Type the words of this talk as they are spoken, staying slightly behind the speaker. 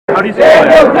How do you say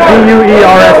it?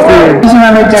 D-U-E-R-S-T. Just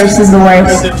remember, Durst is the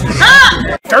worst.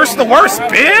 Durst the worst,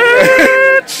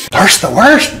 bitch! Durst the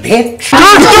worst, bitch! Durst the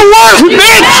worst,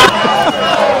 bitch!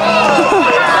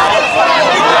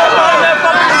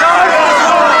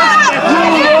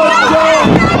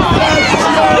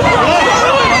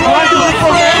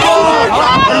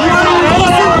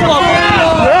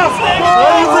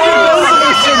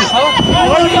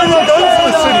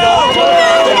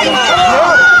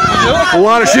 A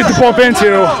lot of shit to bump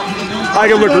into. I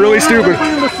could look really stupid.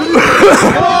 Hey,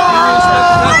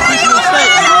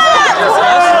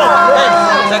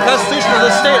 the Constitution of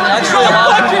the state actually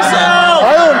allows you to do that.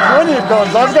 I own plenty of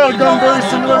guns. I've got a gun very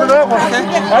similar to that one. Okay.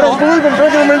 I don't believe in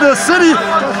bringing them into the city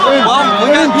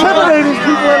and intimidating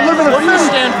people that live in a city.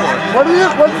 What do you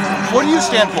stand for? What do you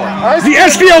stand for? The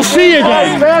SDLC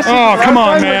again! Oh, come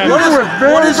on, man.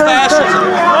 What is fascism?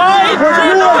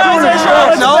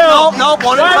 No,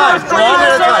 one at a time. One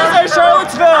at a time.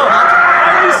 Charlottesville!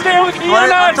 I stand with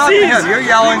neo-Nazis! You're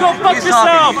yelling. You go fuck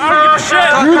yourself! I don't give a shit!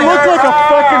 You look like a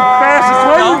fucking fascist.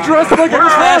 Why are you dressed like a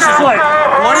cosplay?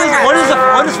 What is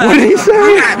fascism? What did he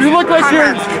say? You look like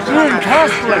you're doing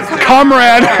cosplay.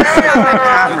 Comrade!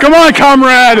 Come on,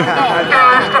 comrade!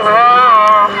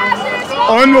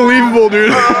 Unbelievable,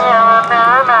 dude.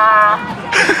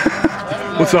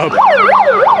 What's up?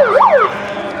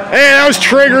 Hey, that was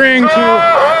triggering to...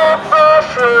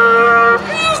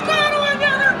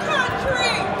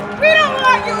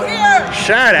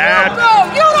 Shut up. No,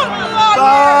 you don't belong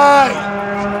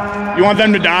Die! You want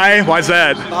them to die? Why's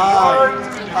that? Die.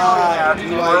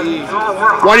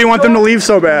 Why do you want them to leave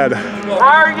so bad?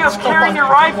 Why are you carrying your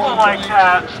rifle like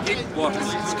that?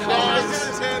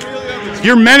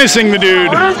 You're menacing the dude.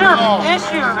 What is your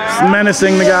issue, man?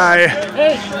 Menacing the guy.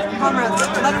 Hey, comrades,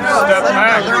 let them go. Let them go.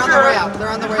 They're on their way out. They're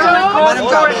on their way out. Let them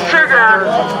go. Trigger.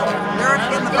 They're in the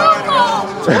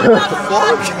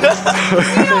fucking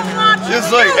Just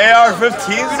like AR-15s.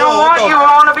 You don't want you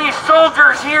wanna-be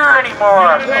soldiers here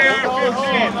anymore. Let me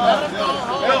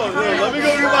go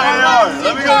get my AR.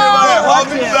 Let me go get my AR. I'll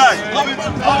be back. I'll be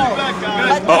back,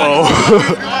 guys. Uh-oh.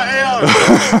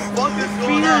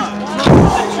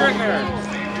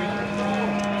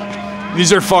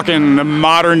 These are fucking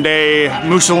modern day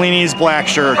Mussolini's black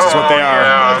shirts, is what they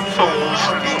are.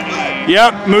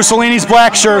 Yep, Mussolini's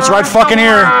black shirts right fucking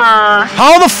here.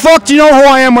 How the fuck do you know who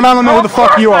I am when I don't know who the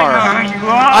fuck you are?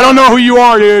 I don't know who you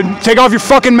are, dude. Take off your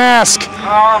fucking mask.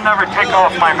 I'll never take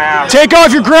off my mask. Take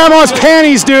off your grandma's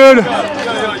panties, dude.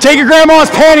 Take your grandma's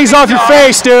panties off your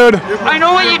face, dude. I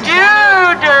know what you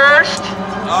do, Durst.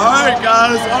 Alright,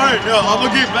 guys. Alright, yo, I'm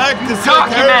gonna get back to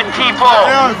Document people.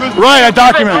 Right, I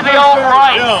document. To the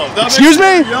alt-right. Excuse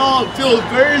me? Y'all feel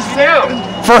very safe.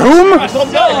 For whom?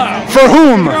 For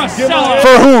whom?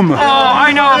 For whom? Oh,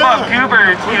 I know about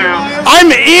Goober, too.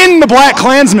 I'm in the Black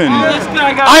Klansman.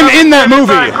 I'm in that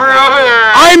movie.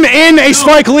 I'm in a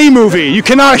Spike Lee movie. You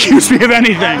cannot accuse me of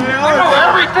anything. I know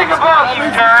everything about you,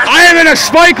 Durst. I am in a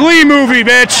Spike Lee movie,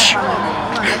 bitch.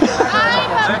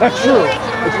 That's true.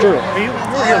 It's true. You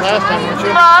were here last time, weren't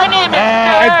you? My name is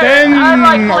I've been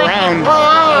around.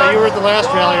 You were at the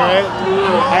last rally, right?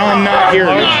 I'm not here.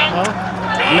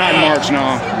 Not in March,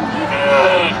 no.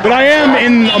 But I am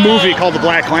in a movie called The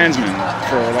Black Klansman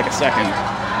for like a second.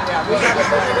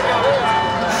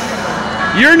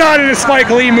 You're not in a Spike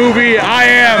Lee movie. I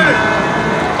am.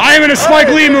 I am in a Spike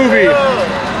Lee movie.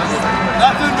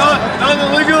 Nothing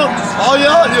illegal. All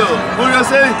y'all do. What are you gonna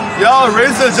say? Y'all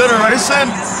raise a generation.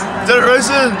 Yo,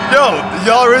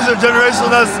 y'all raise a generation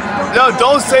that's. Yo,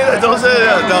 don't say that. Don't say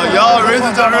that. No, y'all raise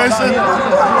a generation.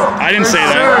 I didn't say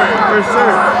that. For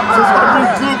sure. Just let me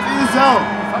group these out.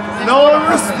 No one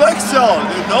respects y'all,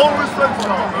 dude. No one respects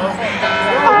y'all, bro.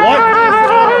 What?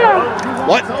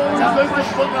 What? No one respects the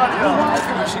fuck out of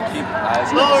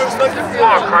y'all. No one respects the fuck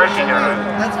Oh, of course you do.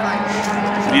 That's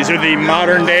fine. These are the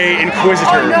modern day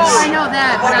inquisitors. No, I know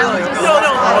that, but I was just... No,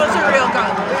 those are real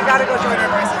guns. We gotta go join our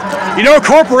prices. You know,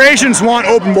 corporations want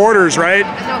open borders, right?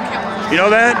 No, kill us. You know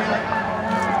that?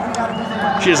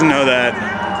 She doesn't know that.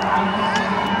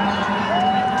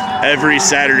 Every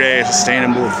Saturday, a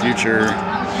sustainable future.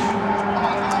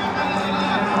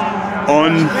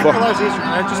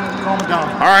 Just calm it down.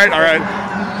 All right.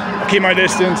 I'll keep my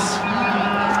distance.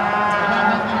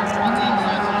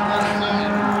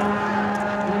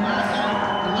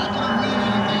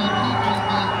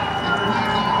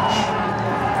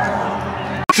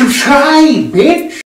 Subscribe, bitch!